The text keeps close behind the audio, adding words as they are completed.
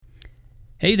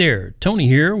Hey there, Tony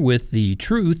here with the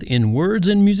Truth in Words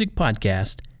and Music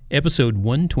podcast, episode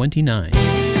 129.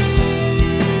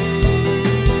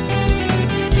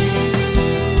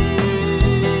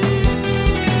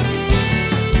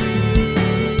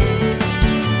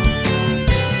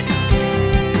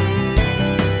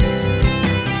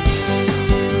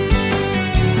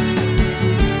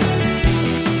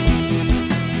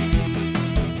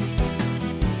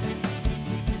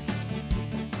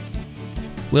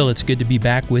 Well, it's good to be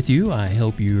back with you. I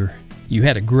hope you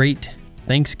had a great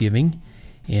Thanksgiving,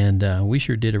 and we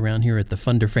sure did around here at the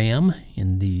Funder Fam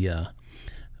in the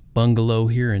bungalow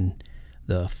here in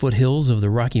the foothills of the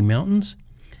Rocky Mountains.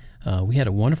 We had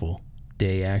a wonderful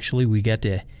day, actually. We got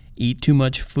to eat too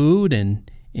much food and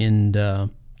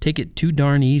take it too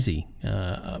darn easy,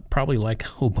 probably like a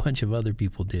whole bunch of other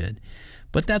people did.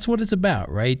 But that's what it's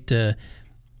about, right?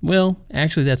 Well,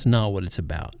 actually, that's not what it's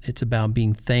about. It's about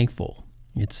being thankful.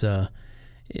 It's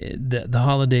the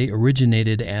holiday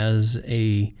originated as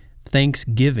a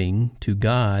thanksgiving to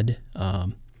God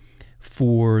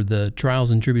for the trials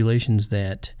and tribulations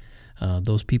that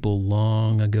those people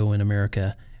long ago in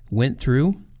America went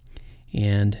through,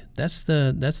 and that's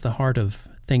the heart of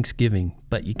Thanksgiving.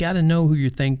 But you got to know who you're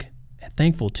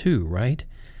thankful to, right?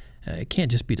 It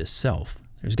can't just be to self.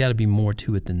 There's got to be more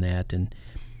to it than that. And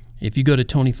if you go to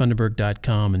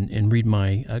TonyFunderberg.com and read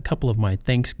a couple of my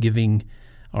Thanksgiving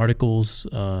articles,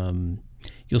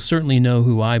 you'll certainly know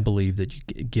who I believe that you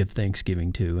give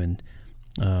Thanksgiving to, and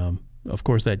of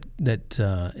course that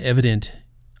evident,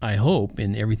 I hope,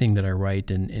 in everything that I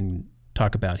write and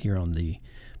talk about here on the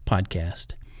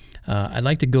podcast. I'd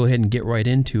like to go ahead and get right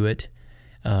into it.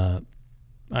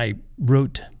 I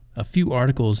wrote a few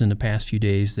articles in the past few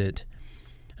days that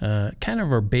kind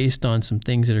of are based on some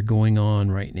things that are going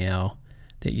on right now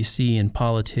that you see in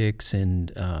politics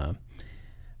and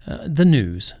the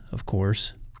news, of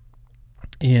course.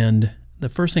 And the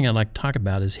first thing I'd like to talk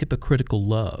about is hypocritical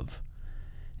love.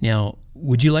 Now,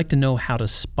 would you like to know how to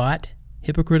spot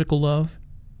hypocritical love?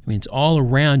 I mean, it's all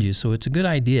around you, so it's a good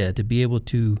idea to be able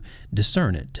to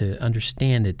discern it, to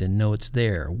understand it, and know it's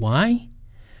there. Why?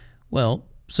 Well,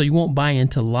 so you won't buy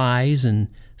into lies and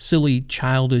silly,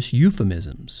 childish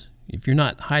euphemisms. If you're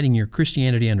not hiding your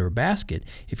Christianity under a basket,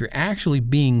 if you're actually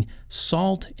being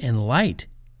salt and light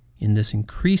in this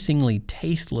increasingly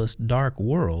tasteless, dark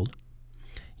world,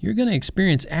 you're going to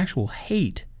experience actual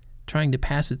hate trying to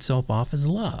pass itself off as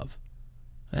love.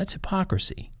 That's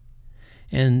hypocrisy.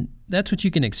 And that's what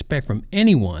you can expect from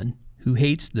anyone who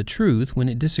hates the truth when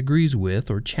it disagrees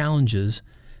with or challenges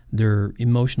their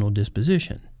emotional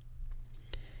disposition.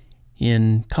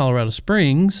 In Colorado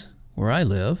Springs, where I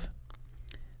live,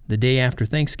 the day after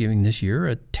Thanksgiving this year,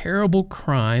 a terrible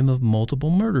crime of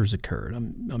multiple murders occurred.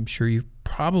 I'm sure you've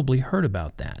probably heard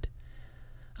about that.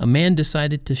 A man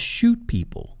decided to shoot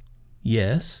people.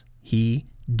 Yes, he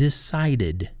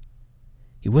decided.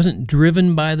 He wasn't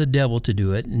driven by the devil to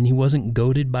do it, and he wasn't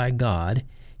goaded by God.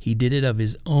 He did it of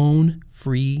his own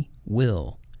free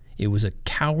will. It was a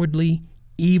cowardly,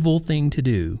 evil thing to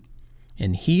do,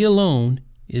 and he alone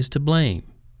is to blame.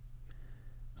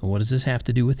 What does this have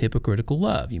to do with hypocritical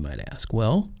love, you might ask?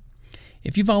 Well,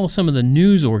 if you follow some of the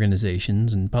news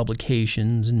organizations and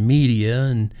publications and media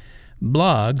and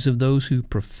blogs of those who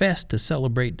profess to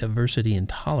celebrate diversity and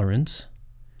tolerance,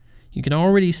 you can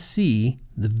already see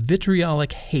the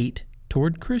vitriolic hate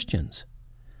toward Christians.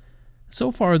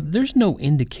 So far, there's no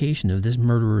indication of this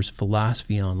murderer's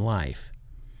philosophy on life.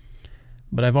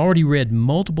 But I've already read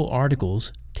multiple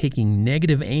articles taking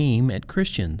negative aim at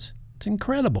Christians. It's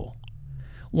incredible.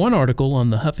 One article on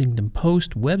the Huffington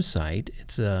Post website,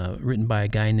 it's written by a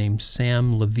guy named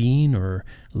Sam Levine, or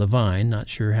Levine, not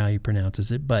sure how he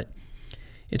pronounces it, but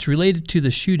it's related to the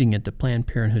shooting at the Planned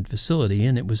Parenthood facility,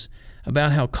 and it was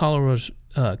about how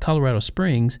Colorado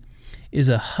Springs is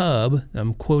a hub,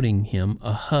 I'm quoting him,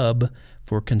 a hub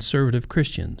for conservative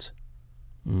Christians.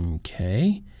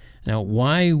 Okay. Now,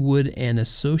 why would an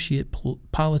associate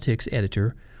politics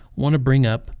editor want to bring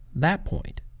up that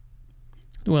point?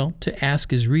 Well, to ask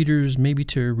his readers maybe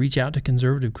to reach out to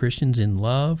conservative Christians in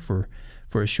love for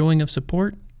a showing of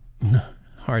support?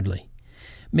 Hardly.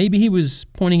 Maybe he was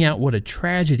pointing out what a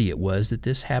tragedy it was that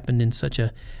this happened in such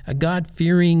a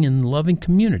God-fearing and loving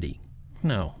community.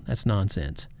 No, that's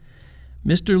nonsense.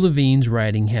 Mr. Levine's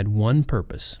writing had one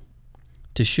purpose: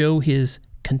 to show his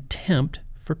contempt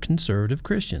for conservative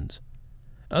Christians.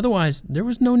 Otherwise, there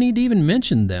was no need to even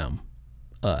mention them,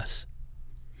 us.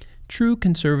 True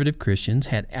conservative Christians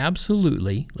had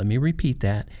absolutely, let me repeat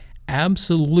that,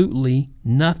 absolutely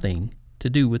nothing to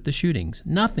do with the shootings.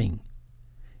 Nothing.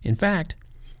 In fact,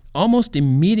 almost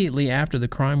immediately after the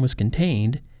crime was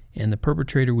contained, and the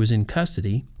perpetrator was in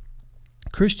custody,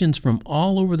 Christians from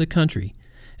all over the country,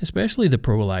 especially the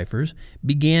pro-lifers,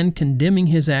 began condemning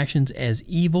his actions as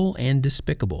evil and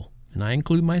despicable. And I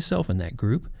include myself in that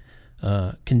group,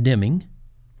 condemning.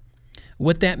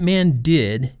 What that man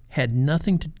did had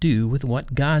nothing to do with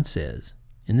what God says.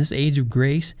 In this age of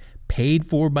grace, paid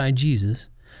for by Jesus,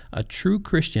 a true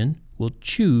Christian will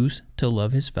choose to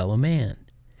love his fellow man.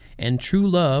 And true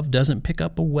love doesn't pick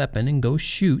up a weapon and go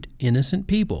shoot innocent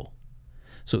people.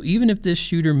 So even if this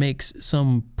shooter makes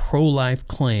some pro-life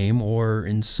claim or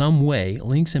in some way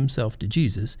links himself to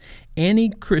Jesus, any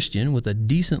Christian with a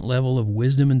decent level of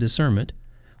wisdom and discernment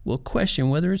will question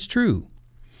whether it's true.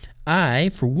 I,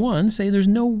 for one, say there's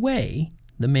no way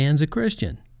the man's a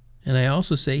Christian. And I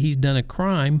also say he's done a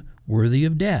crime worthy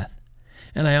of death.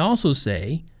 And I also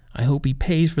say I hope he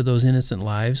pays for those innocent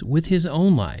lives with his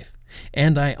own life.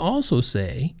 And I also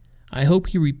say I hope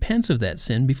he repents of that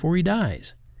sin before he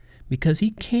dies, because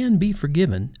he can be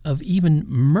forgiven of even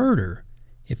murder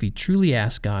if he truly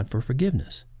asks God for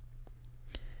forgiveness.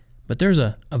 But there's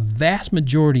a vast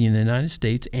majority in the United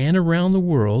States and around the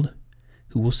world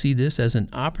who will see this as an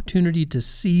opportunity to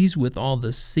seize with all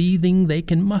the seething they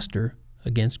can muster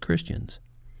against Christians.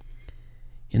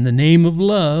 In the name of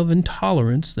love and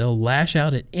tolerance, they'll lash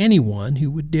out at anyone who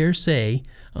would dare say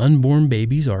unborn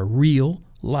babies are real,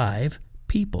 live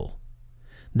people.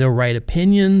 They'll write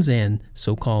opinions and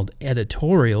so-called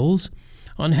editorials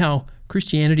on how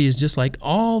Christianity is just like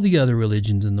all the other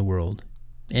religions in the world.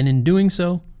 And in doing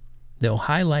so, they'll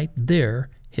highlight their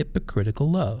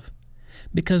hypocritical love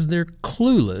because they're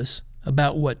clueless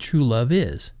about what true love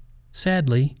is.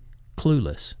 Sadly,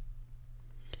 clueless.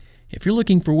 If you're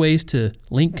looking for ways to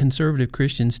link conservative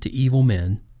Christians to evil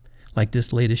men, like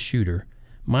this latest shooter,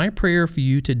 my prayer for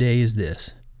you today is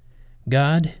this: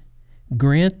 God,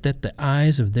 grant that the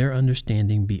eyes of their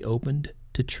understanding be opened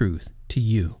to truth, to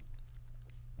you.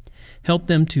 Help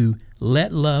them to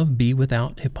let love be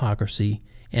without hypocrisy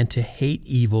and to hate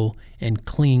evil and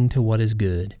cling to what is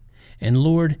good. And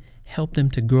Lord, help them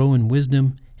to grow in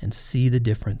wisdom and see the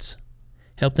difference.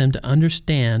 Help them to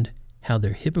understand how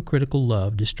their hypocritical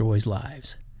love destroys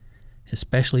lives,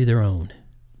 especially their own.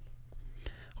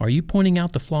 Are you pointing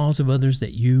out the flaws of others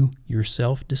that you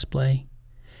yourself display?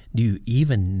 Do you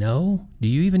even know? Do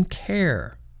you even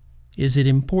care? Is it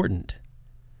important?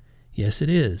 Yes, it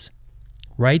is.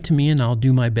 Write to me and I'll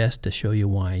do my best to show you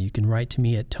why. You can write to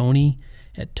me at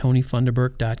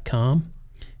tony@tonyfunderburk.com,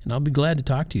 and I'll be glad to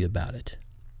talk to you about it.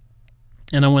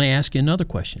 And I want to ask you another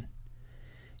question.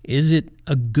 Is it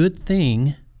a good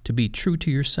thing to be true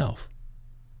to yourself?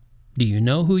 Do you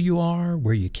know who you are,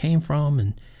 where you came from,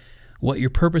 and what your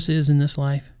purpose is in this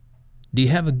life? Do you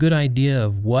have a good idea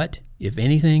of what, if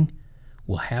anything,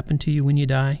 will happen to you when you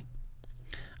die?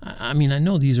 I mean, I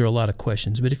know these are a lot of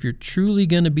questions, but if you're truly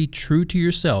going to be true to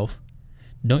yourself,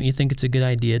 don't you think it's a good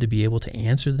idea to be able to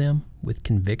answer them with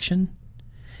conviction?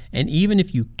 And even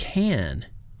if you can,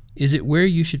 is it where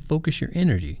you should focus your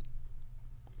energy?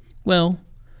 Well,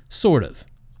 sort of.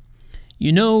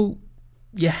 You know,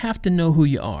 you have to know who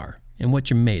you are and what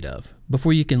you're made of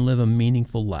before you can live a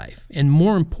meaningful life. And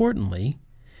more importantly,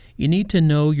 you need to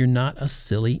know you're not a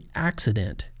silly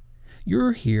accident.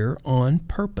 You're here on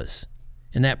purpose.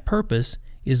 And that purpose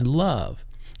is love.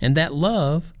 And that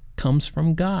love comes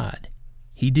from God.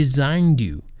 He designed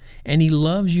you, and He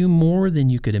loves you more than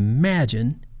you could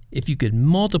imagine if you could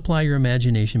multiply your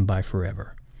imagination by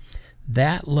forever.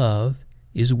 That love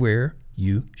is where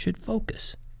you should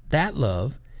focus. That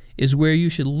love is where you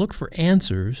should look for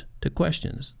answers to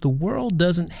questions. The world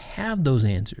doesn't have those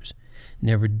answers.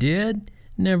 Never did,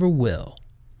 never will.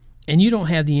 And you don't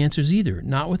have the answers either,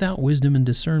 not without wisdom and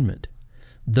discernment.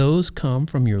 Those come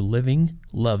from your living,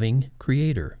 loving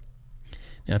Creator.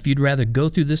 Now, if you'd rather go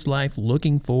through this life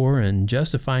looking for and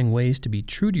justifying ways to be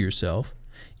true to yourself,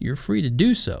 you're free to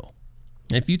do so.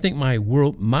 And if you think my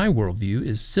worldview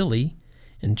is silly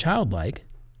and childlike,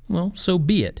 well, so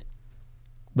be it.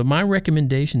 But my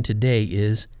recommendation today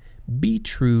is be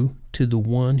true to the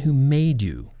one who made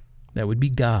you. That would be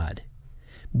God.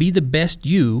 Be the best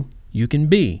you can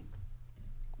be.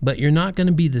 But you're not going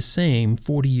to be the same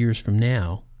 40 years from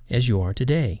now as you are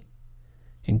today.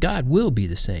 And God will be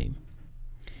the same.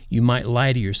 You might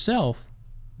lie to yourself,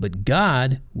 but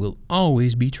God will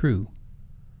always be true.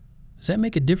 Does that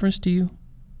make a difference to you?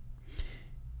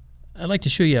 I'd like to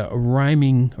show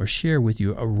you share with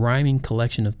you a rhyming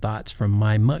collection of thoughts from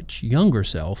my much younger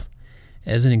self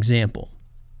as an example.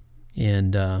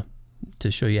 And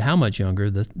to show you how much younger,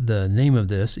 the name of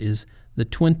this is The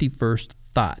 21st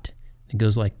Thought. It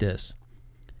goes like this.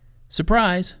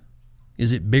 Surprise!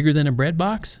 Is it bigger than a bread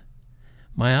box?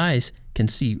 My eyes can can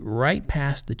see right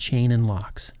past the chain and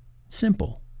locks.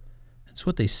 Simple. That's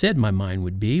what they said my mind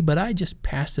would be, but I just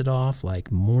passed it off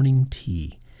like morning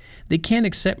tea. They can't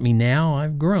accept me now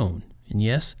I've grown, and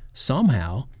yes,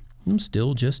 somehow, I'm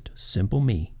still just simple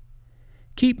me.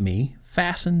 Keep me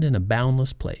fastened in a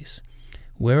boundless place,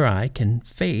 where I can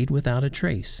fade without a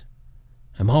trace.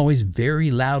 I'm always very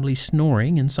loudly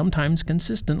snoring and sometimes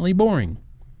consistently boring.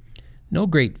 No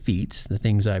great feats, the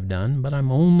things I've done, but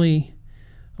I'm only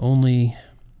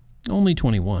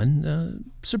 21.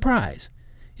 Surprise!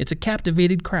 It's a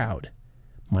captivated crowd.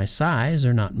 My sighs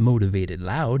are not motivated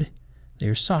loud. They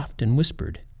are soft and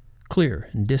whispered, clear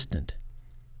and distant,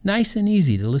 nice and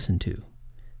easy to listen to.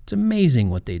 It's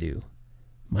amazing what they do.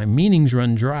 My meanings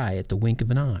run dry at the wink of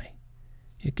an eye.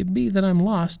 It could be that I'm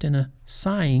lost in a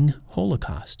sighing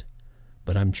holocaust,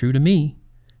 but I'm true to me,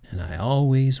 and I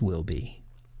always will be.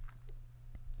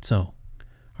 So,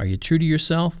 are you true to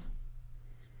yourself?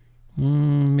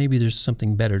 Maybe there's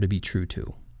something better to be true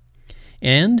to.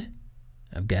 And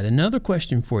I've got another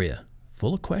question for you.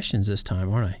 Full of questions this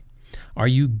time, aren't I? Are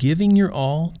you giving your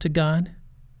all to God?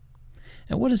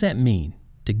 And what does that mean,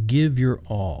 to give your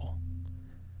all?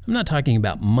 I'm not talking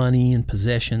about money and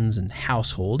possessions and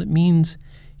household. It means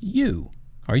you.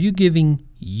 Are you giving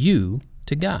you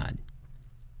to God?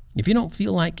 If you don't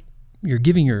feel like you're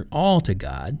giving your all to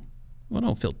God, well,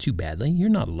 don't feel too badly. You're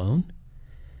not alone.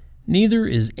 Neither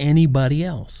is anybody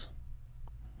else.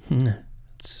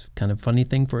 It's kind of a funny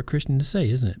thing for a Christian to say,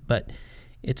 isn't it? But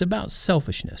it's about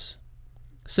selfishness.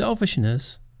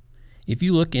 Selfishness, if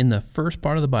you look in the first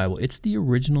part of the Bible, it's the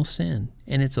original sin,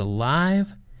 and it's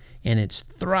alive, and it's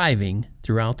thriving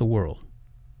throughout the world.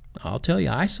 I'll tell you,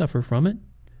 I suffer from it.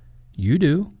 You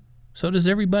do. So does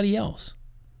everybody else.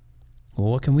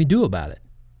 Well, what can we do about it?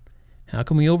 How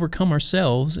can we overcome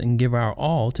ourselves and give our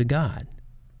all to God?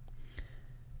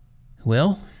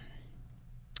 Well,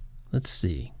 let's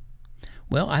see.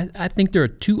 Well, I think there are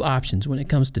two options when it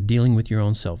comes to dealing with your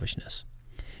own selfishness.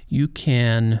 You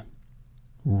can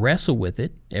wrestle with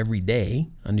it every day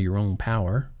under your own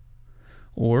power,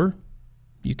 or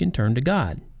you can turn to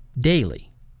God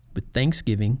daily with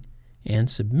thanksgiving and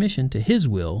submission to His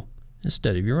will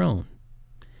instead of your own.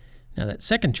 Now, that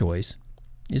second choice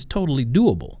is totally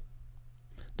doable.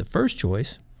 The first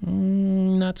choice,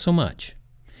 not so much.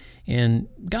 And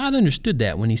God understood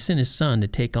that when He sent His Son to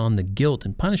take on the guilt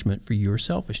and punishment for your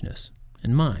selfishness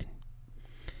and mine.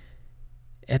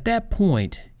 At that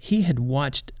point, He had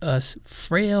watched us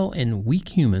frail and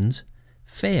weak humans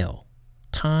fail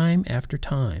time after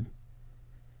time.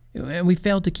 And we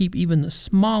failed to keep even the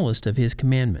smallest of His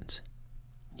commandments.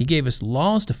 He gave us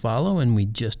laws to follow, and we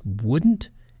just wouldn't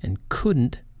and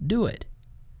couldn't do it.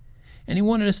 And He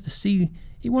wanted us to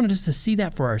see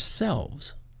that for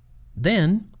ourselves.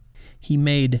 Then He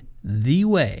made the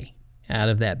way out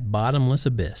of that bottomless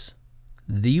abyss.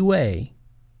 The way,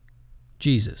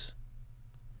 Jesus.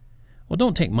 Well,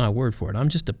 don't take my word for it. I'm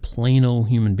just a plain old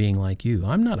human being like you.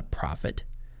 I'm not a prophet.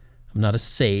 I'm not a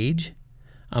sage.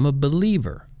 I'm a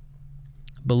believer.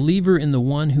 Believer in the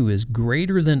one who is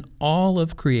greater than all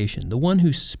of creation, the one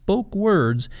who spoke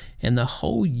words and the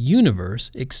whole universe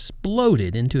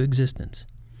exploded into existence.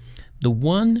 The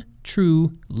one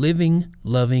true, living,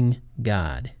 loving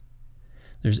God.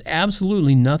 There's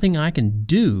absolutely nothing I can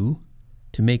do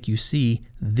to make you see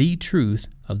the truth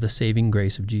of the saving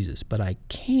grace of Jesus, but I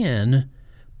can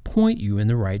point you in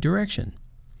the right direction.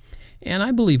 And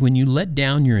I believe when you let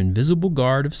down your invisible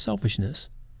guard of selfishness,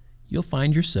 you'll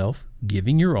find yourself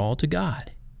giving your all to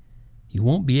God. You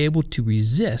won't be able to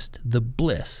resist the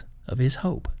bliss of His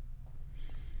hope.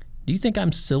 Do you think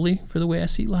I'm silly for the way I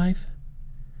see life?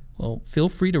 Well, feel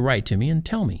free to write to me and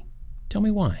tell me. Tell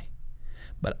me why.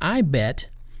 But I bet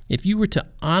if you were to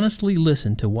honestly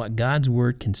listen to what God's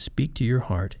Word can speak to your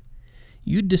heart,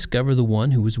 you'd discover the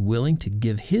one who was willing to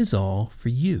give His all for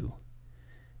you.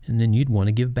 And then you'd want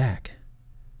to give back.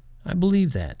 I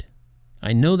believe that.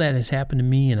 I know that has happened to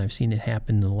me, and I've seen it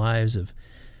happen in the lives of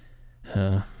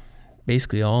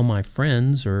basically all my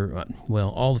friends, or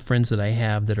all the friends that I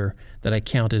have that I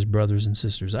count as brothers and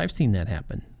sisters. I've seen that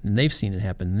happen, and they've seen it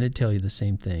happen, and they tell you the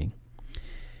same thing.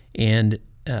 And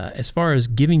as far as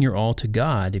giving your all to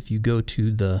God, if you go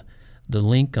to the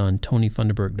link on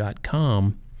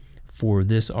TonyFunderburk.com for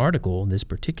this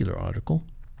particular article,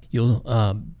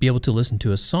 you'll be able to listen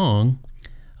to a song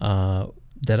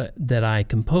that I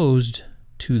composed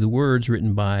to the words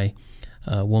written by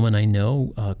a woman I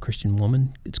know, a Christian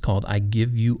woman. It's called I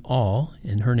Give You All,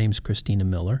 and her name's Christina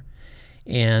Miller.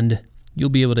 And you'll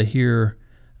be able to hear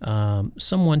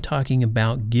someone talking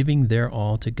about giving their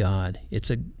all to God.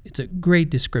 It's a great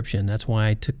description. That's why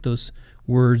I took those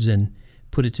words and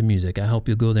put it to music. I hope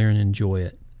you'll go there and enjoy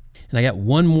it. And I got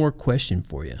one more question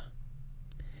for you.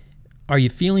 Are you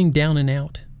feeling down and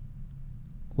out?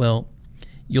 Well,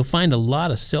 you'll find a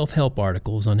lot of self-help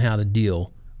articles on how to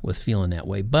deal with feeling that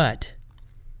way, but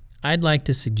I'd like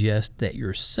to suggest that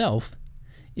yourself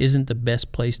isn't the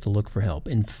best place to look for help.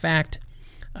 In fact,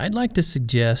 I'd like to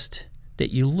suggest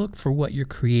that you look for what your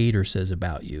Creator says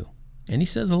about you. And He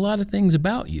says a lot of things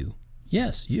about you.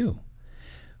 Yes, you.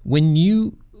 When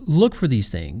you look for these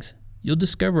things, you'll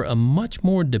discover a much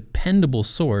more dependable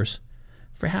source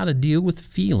for how to deal with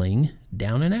feeling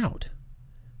down and out.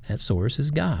 That source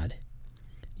is God.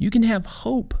 You can have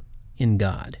hope in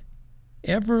God,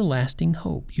 everlasting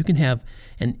hope. You can have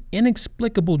an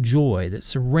inexplicable joy that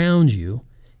surrounds you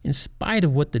in spite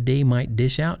of what the day might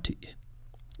dish out to you.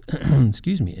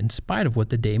 In spite of what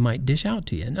the day might dish out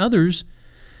to you. And others,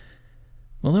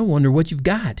 well, they'll wonder what you've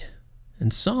got.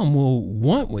 And some will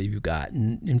want what you've got.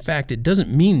 And in fact, it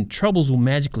doesn't mean troubles will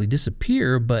magically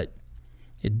disappear, but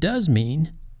it does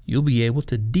mean you'll be able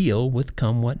to deal with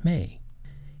come what may.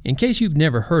 In case you've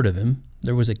never heard of him,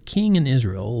 there was a king in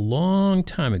Israel a long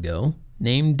time ago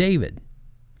named David.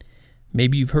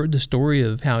 Maybe you've heard the story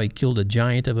of how he killed a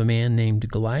giant of a man named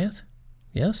Goliath?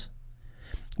 Yes?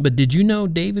 But did you know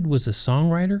David was a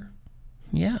songwriter?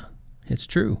 Yeah, it's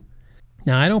true.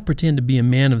 Now, I don't pretend to be a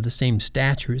man of the same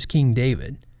stature as King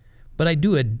David, but I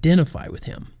do identify with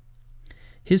him.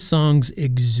 His songs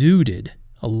exuded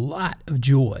a lot of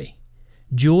joy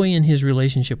in his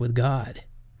relationship with God.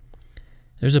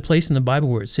 There's a place in the Bible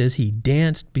where it says he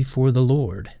danced before the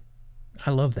Lord.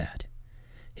 I love that.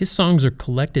 His songs are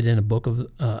collected in a book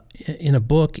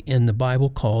in the Bible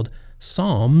called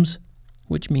Psalms,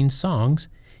 which means songs.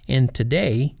 And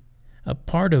today, a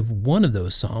part of one of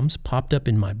those psalms popped up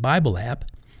in my Bible app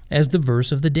as the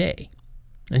verse of the day.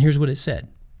 And here's what it said.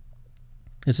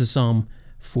 This is Psalm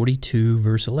 42,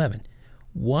 verse 11.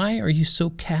 Why are you so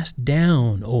cast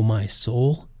down, O my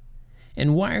soul?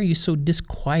 And why are you so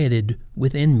disquieted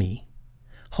within me?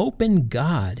 Hope in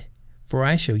God, for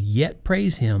I shall yet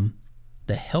praise him,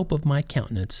 the help of my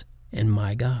countenance and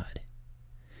my God.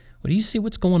 Well, do you see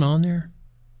what's going on there?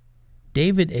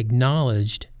 David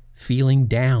acknowledged feeling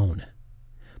down,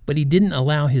 but he didn't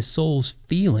allow his soul's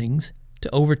feelings to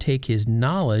overtake his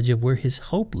knowledge of where his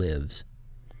hope lives.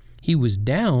 He was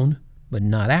down, but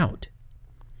not out.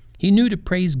 He knew to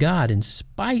praise God in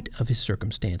spite of his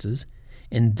circumstances,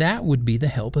 and that would be the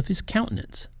help of his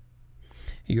countenance.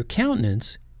 Your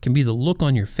countenance can be the look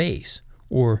on your face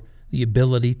or the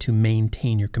ability to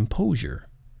maintain your composure.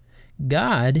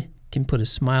 God can put a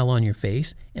smile on your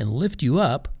face and lift you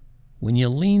up when you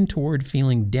lean toward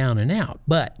feeling down and out,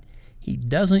 but he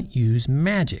doesn't use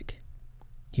magic.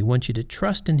 He wants you to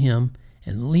trust in him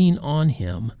and lean on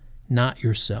him, not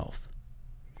yourself.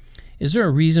 Is there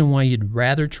a reason why you'd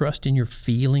rather trust in your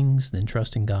feelings than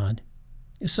trust in God?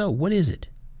 If so, what is it?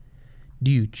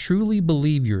 Do you truly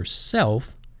believe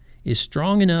yourself is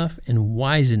strong enough and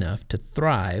wise enough to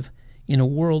thrive in a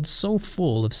world so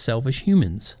full of selfish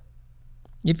humans?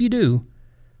 If you do,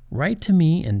 write to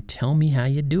me and tell me how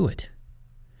you do it.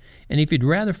 And if you'd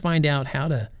rather find out how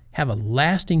to have a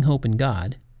lasting hope in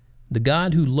God, the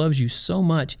God who loves you so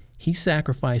much he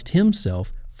sacrificed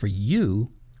himself for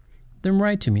you, then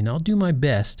write to me and I'll do my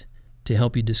best to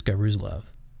help you discover his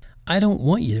love. I don't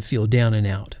want you to feel down and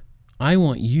out. I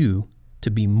want you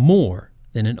to be more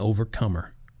than an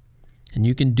overcomer. And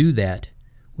you can do that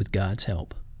with God's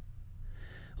help.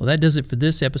 Well, that does it for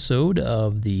this episode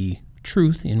of the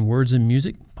Truth in Words and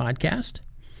Music podcast.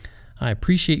 I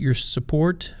appreciate your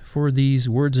support for these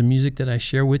words and music that I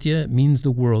share with you. It means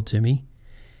the world to me.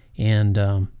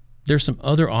 And there's some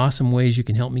other awesome ways you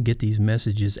can help me get these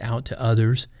messages out to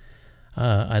others.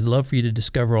 I'd love for you to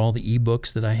discover all the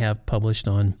ebooks that I have published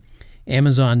on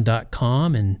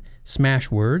Amazon.com and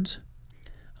Smashwords.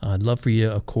 I'd love for you,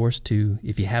 of course, to,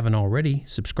 if you haven't already,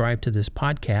 subscribe to this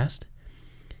podcast.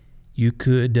 You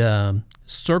could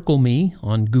circle me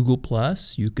on Google+.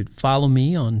 You could follow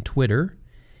me on Twitter.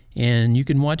 And you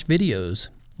can watch videos.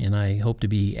 And I hope to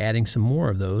be adding some more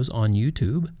of those on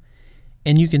YouTube.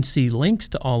 And you can see links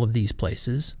to all of these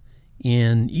places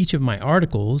in each of my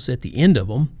articles at the end of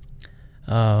them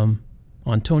on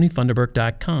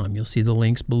TonyFunderburk.com. You'll see the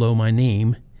links below my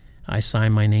name. I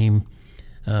sign my name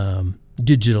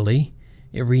digitally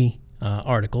every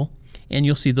article. And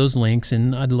you'll see those links,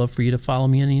 and I'd love for you to follow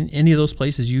me in any of those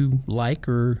places you like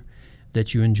or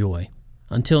that you enjoy.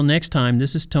 Until next time,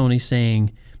 this is Tony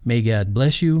saying, may God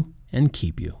bless you and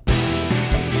keep you.